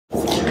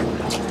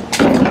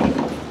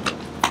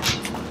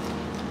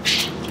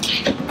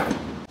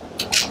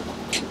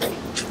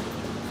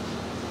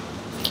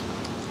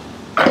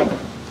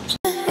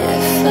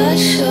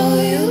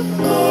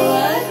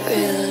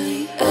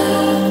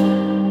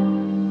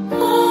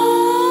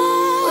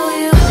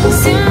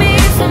missing me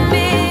for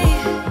me.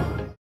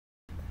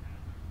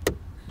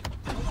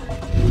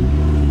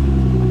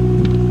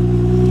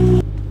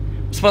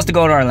 I'm supposed to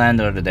go to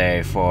Orlando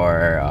today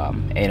for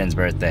Aiden's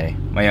birthday,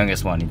 my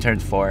youngest one. He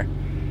turned 4.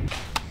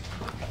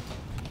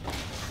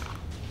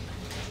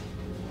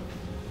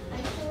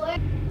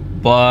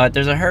 But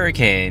there's a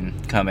hurricane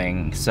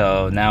coming,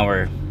 so now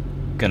we're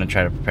gonna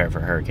try to prepare for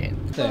a hurricane.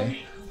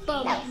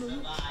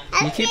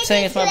 You keep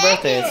saying it's my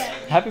birthday. It's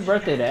happy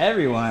birthday to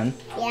everyone.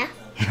 Yeah.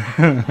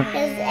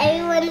 Because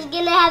everyone's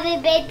gonna have a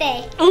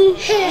birthday.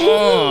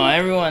 Oh,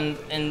 everyone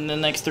in the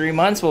next 3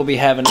 months will be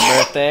having a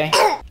birthday.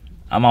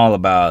 I'm all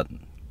about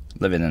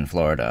living in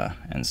Florida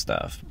and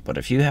stuff, but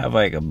if you have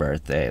like a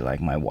birthday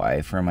like my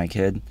wife or my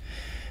kid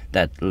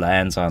that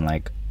lands on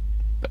like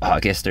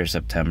August or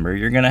September,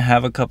 you're gonna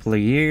have a couple of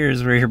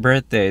years where your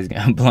birthday is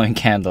blowing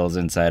candles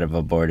inside of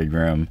a boarded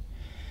room,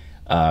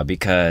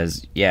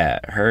 because yeah,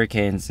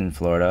 hurricanes in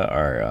Florida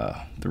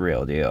are the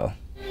real deal.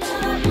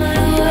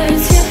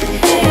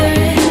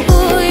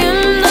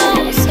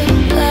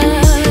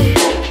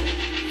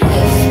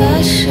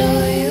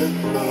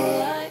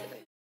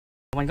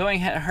 When going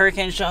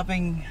hurricane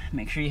shopping,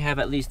 make sure you have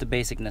at least the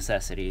basic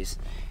necessities.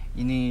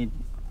 You need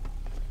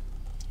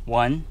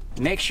 1,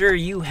 make sure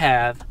you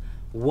have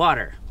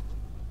water.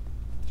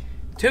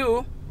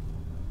 2,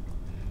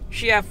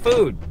 you have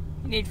food.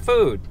 You need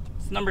food.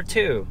 It's number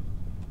 2.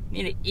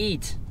 You need to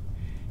eat.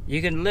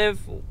 You can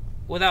live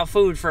without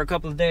food for a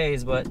couple of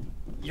days, but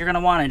you're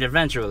gonna want it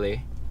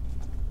eventually.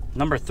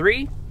 Number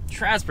 3,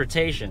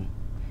 transportation.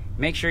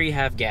 Make sure you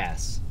have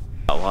gas.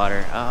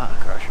 Water.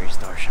 Grocery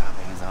store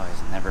shopping is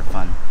always never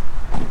fun.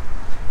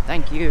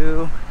 Thank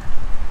you.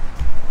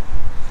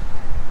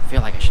 I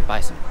feel like I should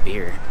buy some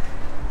beer.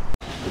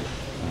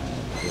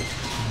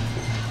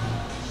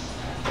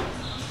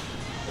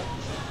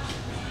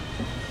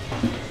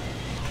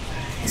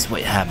 This is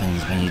what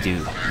happens when you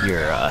do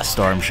your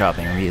storm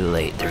shopping really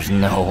late. There's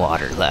no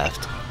water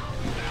left.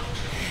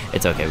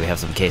 It's okay, we have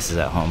some cases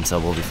at home, so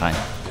we'll be fine.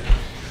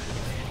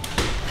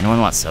 Anyone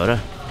want soda?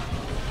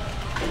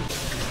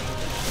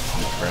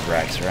 Bread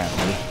racks around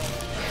me.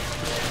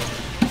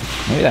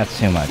 Maybe that's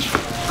too much.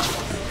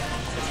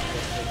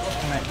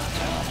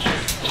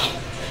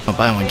 Oh,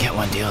 buy one get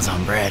one deals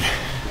on bread.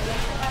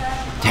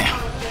 Damn.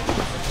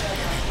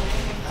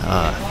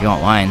 If you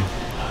want wine,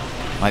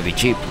 might be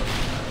cheap.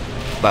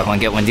 Buy one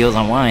get one deals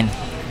on wine.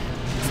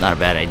 It's not a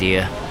bad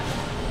idea.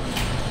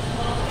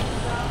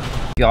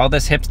 All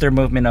this hipster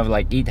movement of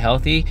like eat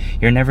healthy,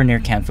 you're never near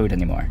canned food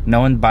anymore.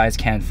 No one buys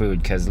canned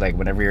food because like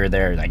whenever you're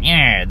there, like,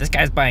 yeah, this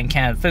guy's buying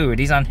canned food,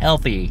 he's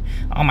unhealthy.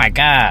 Oh my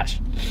gosh.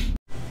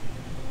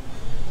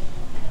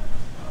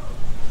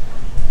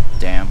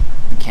 Damn,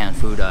 the canned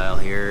food aisle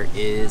here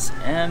is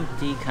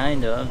empty,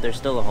 kind of. There's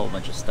still a whole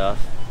bunch of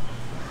stuff.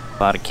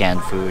 A lot of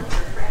canned food.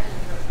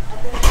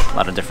 A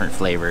lot of different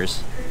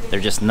flavors. They're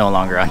just no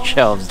longer on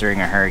shelves during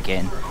a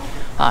hurricane.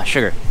 Ah,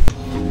 sugar.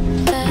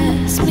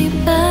 Pass me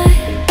by.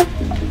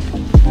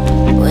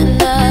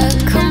 When I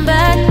come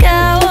back,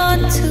 I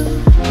want to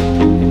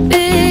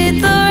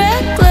be the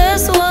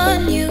reckless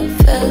one you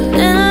fell in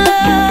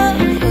love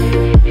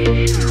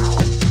with.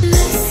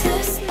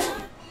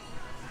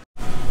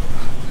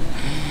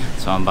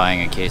 So I'm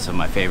buying a case of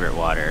my favorite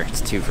water. It's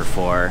 2 for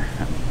 $4.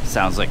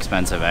 Sounds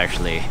expensive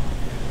actually,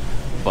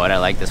 but I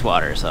like this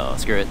water, so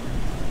screw it.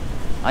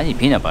 I need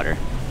peanut butter.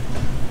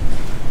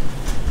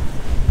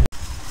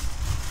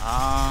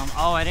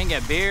 Oh, I didn't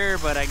get beer,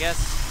 but I guess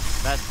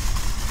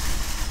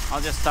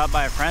I'll just stop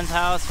by a friend's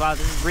house. Wow,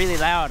 this is really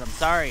loud. I'm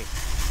sorry.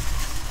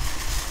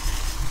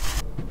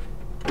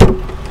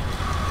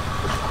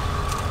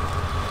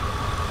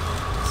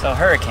 So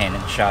hurricane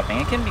shopping,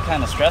 it can be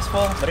kind of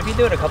stressful, but if you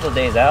do it a couple of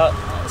days out,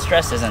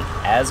 stress isn't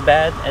as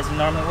bad as you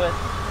normally would.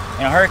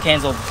 You know,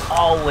 hurricanes will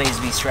always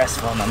be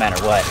stressful no matter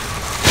what.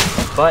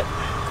 But,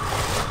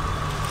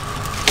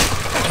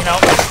 you know,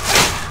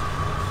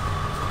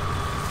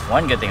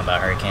 one good thing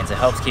about hurricanes, it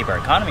helps keep our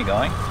economy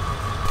going.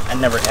 I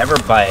never ever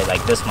buy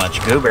like this much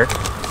goober.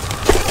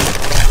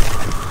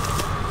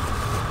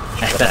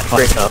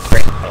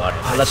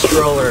 The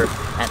stroller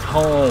at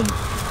home.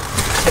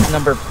 Tip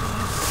number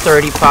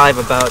 35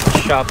 about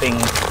shopping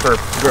for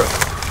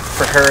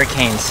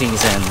hurricane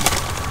season.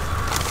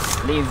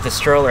 Leave the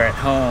stroller at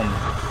home.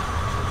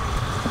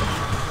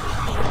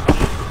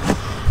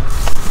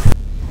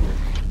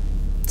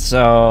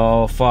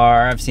 So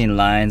far, I've seen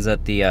lines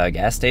at the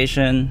gas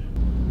station.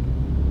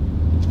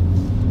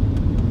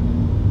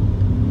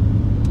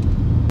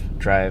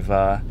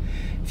 Drive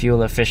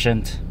fuel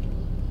efficient.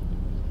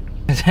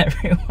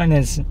 Everyone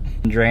is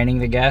draining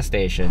the gas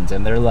stations,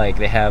 and they're like,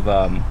 they have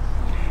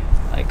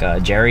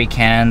jerry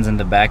cans in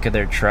the back of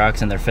their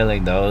trucks, and they're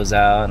filling those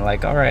out. And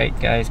like, all right,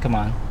 guys, come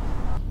on.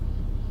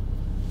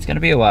 It's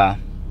gonna be a while.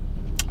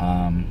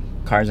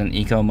 Car's in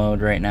eco mode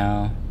right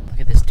now.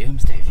 Look at this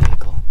doomsday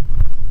vehicle.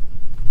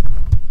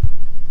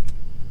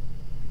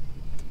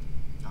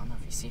 I don't know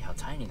if you see how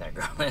tiny that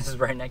girl is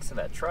right next to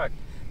that truck.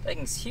 That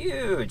thing's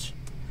huge.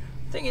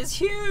 Thing is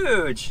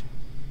huge.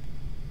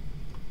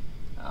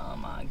 Oh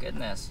my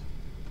goodness.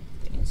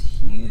 It's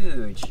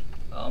huge.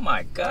 Oh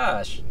my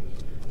gosh.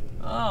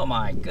 Oh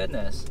my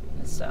goodness.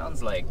 It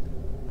sounds like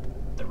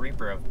the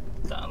Reaper of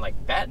Dawn,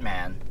 like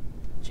Batman.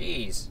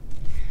 Jeez.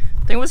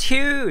 The thing was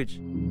huge.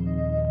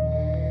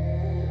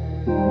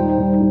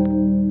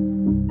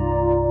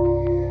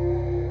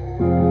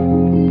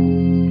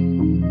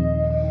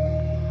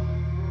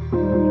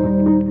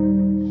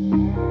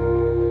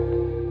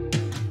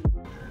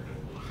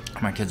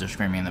 My kids are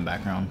screaming in the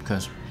background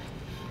because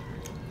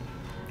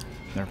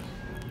they're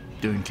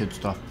doing kid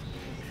stuff.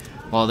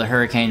 While the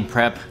hurricane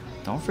prep,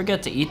 don't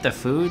forget to eat the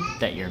food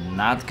that you're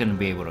not gonna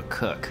be able to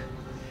cook,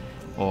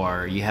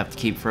 or you have to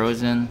keep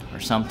frozen or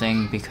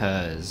something,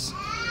 because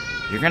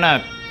your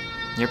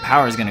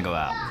power is gonna go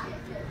out.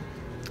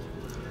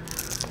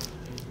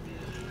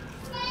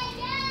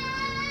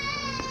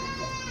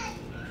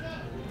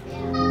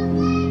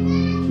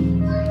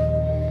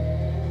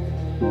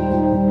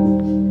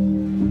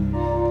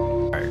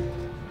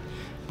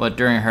 But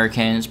during a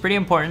hurricane, it's pretty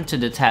important to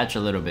detach a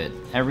little bit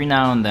every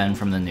now and then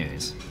from the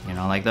news. You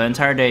know, like the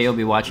entire day you'll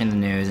be watching the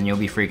news and you'll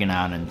be freaking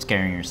out and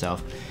scaring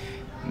yourself.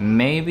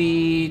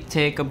 Maybe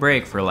take a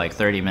break for like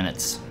 30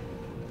 minutes.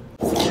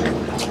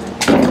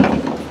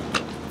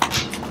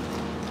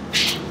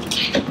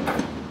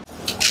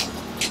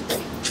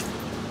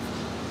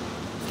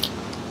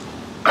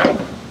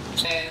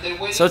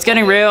 So it's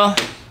getting real.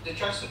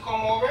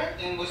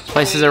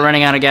 Places are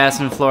running out of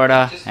gas in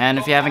Florida, and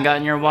if you haven't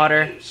gotten your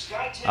water, it's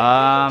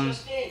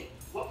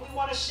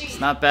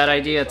not a bad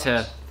idea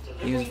to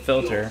use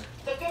filter.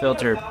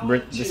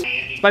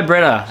 It's by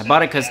Brita. I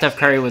bought it because Steph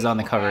Curry was on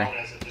the cover.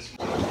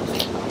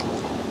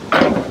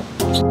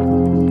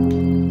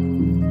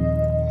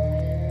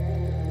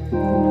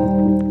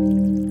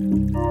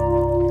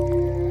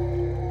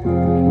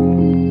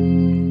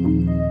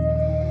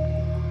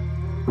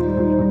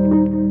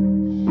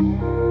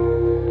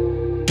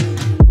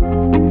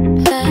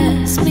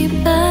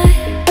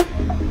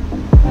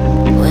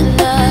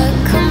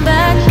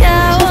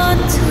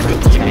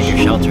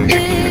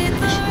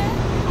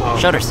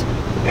 Shutters.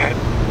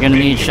 You're gonna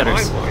need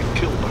shutters.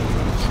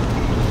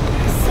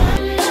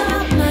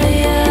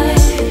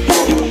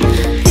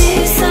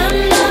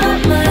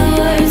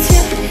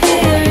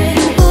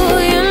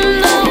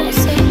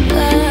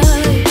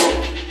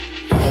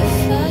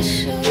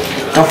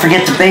 Don't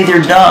forget to bathe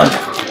your dog.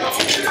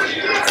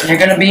 You're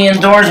gonna be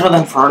indoors with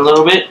him for a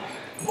little bit.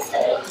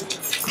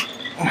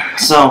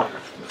 So,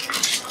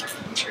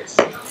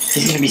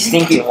 he's gonna be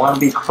stinky and want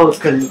to be close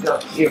because he's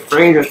gonna be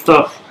afraid of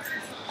stuff.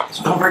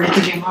 So don't forget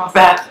to give him a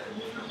bath.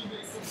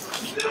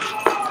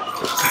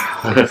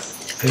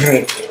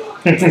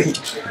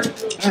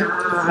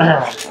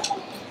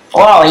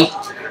 Wally.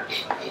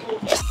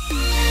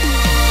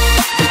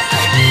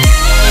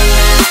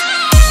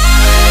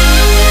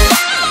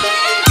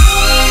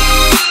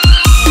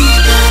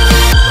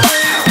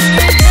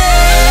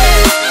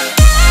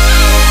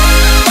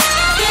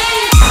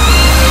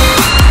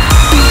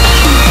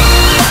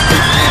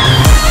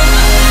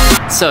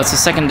 So it's the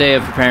second day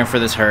of preparing for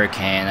this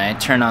hurricane. I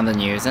turned on the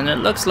news and it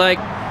looks like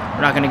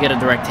we're not gonna get a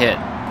direct hit.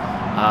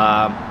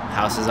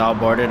 House is all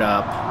boarded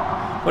up.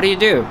 What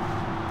do?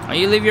 Well,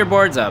 you leave your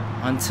boards up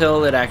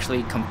until it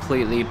actually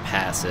completely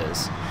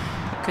passes.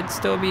 It could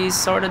still be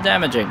sort of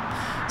damaging.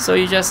 So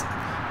you just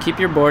keep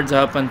your boards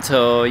up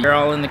until you're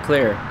all in the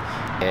clear.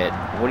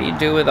 What do you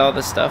do with all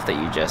the stuff that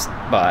you just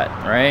bought,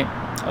 right?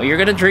 Oh, you're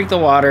gonna drink the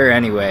water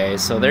anyway,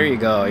 so there you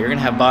go. You're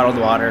gonna have bottled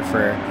water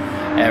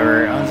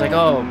forever. I was like,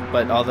 oh,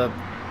 but all the...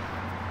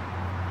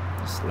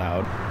 It's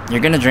loud.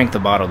 You're gonna drink the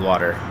bottled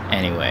water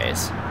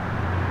anyways.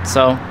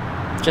 So,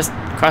 just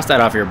cross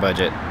that off your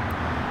budget.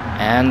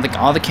 And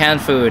all the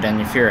canned food, and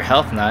if you're a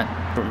health nut,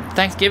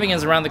 Thanksgiving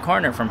is around the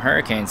corner from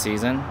hurricane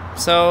season,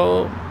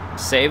 so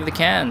save the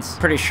cans.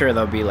 Pretty sure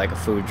there'll be like a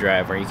food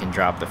drive where you can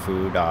drop the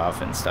food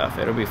off and stuff.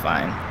 It'll be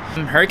fine.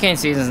 Hurricane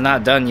season's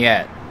not done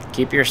yet.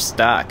 Keep your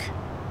stock.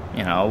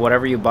 You know,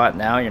 whatever you bought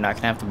now, you're not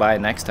gonna have to buy it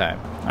next time.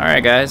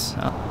 Alright guys,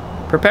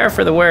 prepare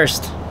for the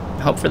worst.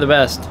 Hope for the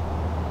best.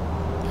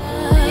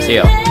 See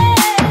ya.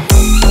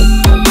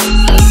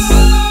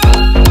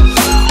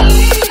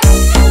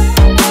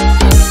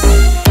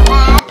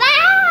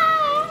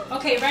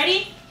 Okay,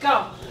 ready?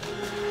 Go.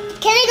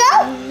 Can I go?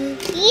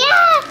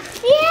 Yeah.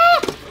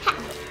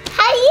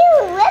 How do you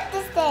lift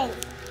this thing?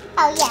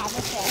 Oh yeah,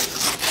 this way.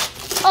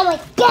 Oh my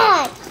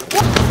god.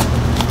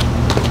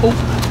 Oh.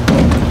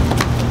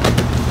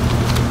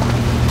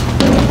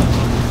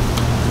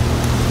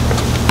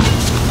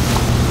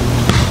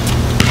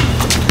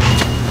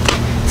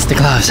 It's the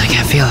gloves. I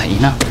can't feel it, you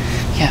know?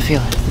 Can't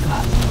feel it. It's the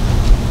gloves.